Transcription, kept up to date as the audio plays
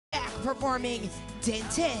performing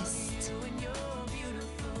Dentist.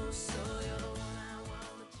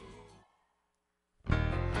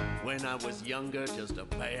 When I was younger, just a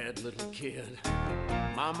bad little kid,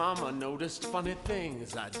 my mama noticed funny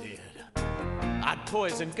things I did. I'd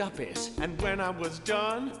poison guppies, and when I was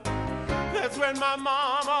done, that's when my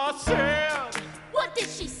mama said... What did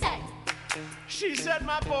she say? She said,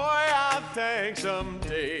 my boy, I think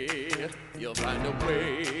someday you'll find a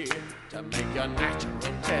way to make your natural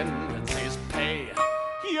tendencies pay.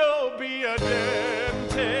 You'll be a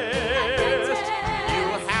dentist. You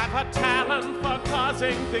have a talent for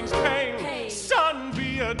causing things pain. Son,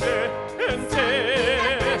 be a dentist.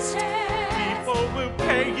 People will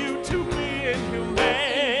pay you to be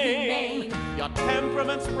inhumane. Your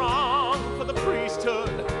temperament's wrong for the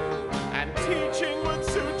priesthood, and teaching would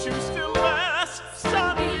suit you still less.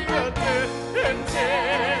 Son, be a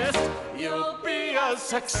dentist. You'll be a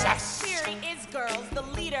success. Here he is, girls, the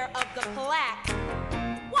leader of the pack.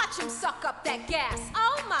 Watch him suck up that gas.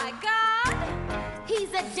 Oh my God! He's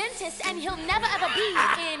a dentist and he'll never ever be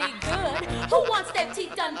any good. Who wants their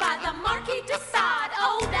teeth done by the Marquis de Sade?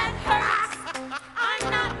 Oh, that hurts. I'm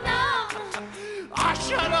not numb. Ah,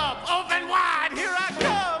 shut up! Open wide! Here I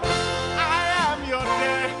come! I am your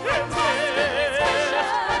dentist!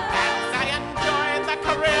 And I enjoy the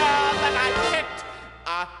career that I picked.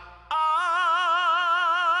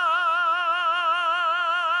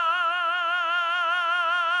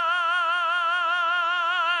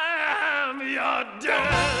 Your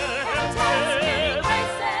dentist,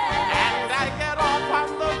 and I get off on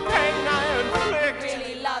the pain I inflict.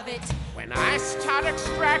 Really love it. When I start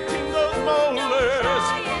extracting those molars,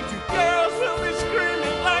 you girls will be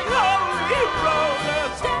screaming like holy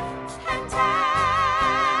rollers.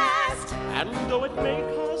 Dentist. And though it may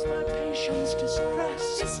cause my patients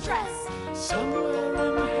distress, somewhere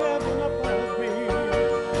in heaven above me, I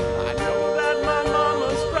know that my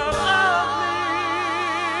mama's proud of me.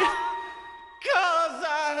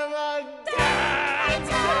 I'm a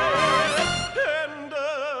dentist and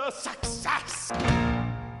a success.